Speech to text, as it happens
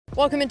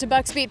Welcome into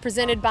Bucs Beat,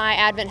 presented by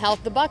Advent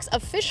Health. The Bucs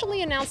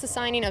officially announced the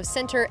signing of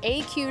center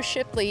A.Q.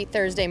 Shipley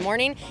Thursday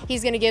morning.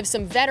 He's going to give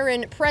some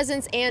veteran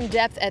presence and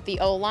depth at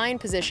the O-line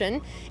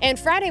position. And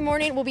Friday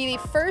morning will be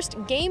the first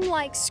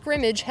game-like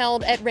scrimmage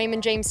held at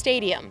Raymond James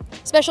Stadium.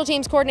 Special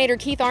teams coordinator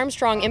Keith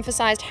Armstrong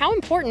emphasized how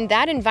important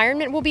that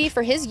environment will be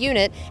for his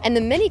unit and the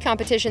many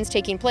competitions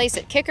taking place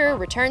at kicker,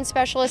 return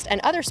specialist,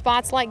 and other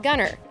spots like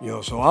gunner.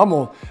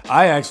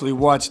 I actually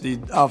watch the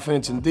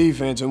offense and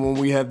defense, and when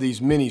we have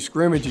these mini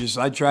scrimmages,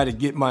 I try to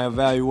get my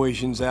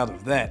evaluations out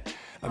of that.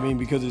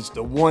 Because it's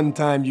the one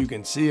time you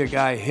can see a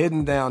guy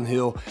heading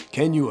downhill.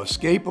 Can you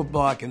escape a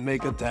block and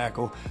make a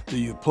tackle? Do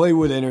you play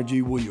with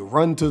energy? Will you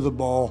run to the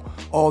ball?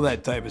 All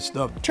that type of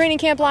stuff. Training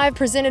Camp Live,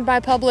 presented by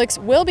Publix,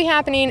 will be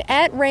happening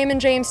at Raymond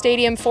James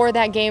Stadium for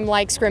that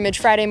game-like scrimmage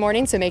Friday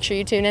morning, so make sure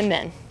you tune in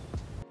then.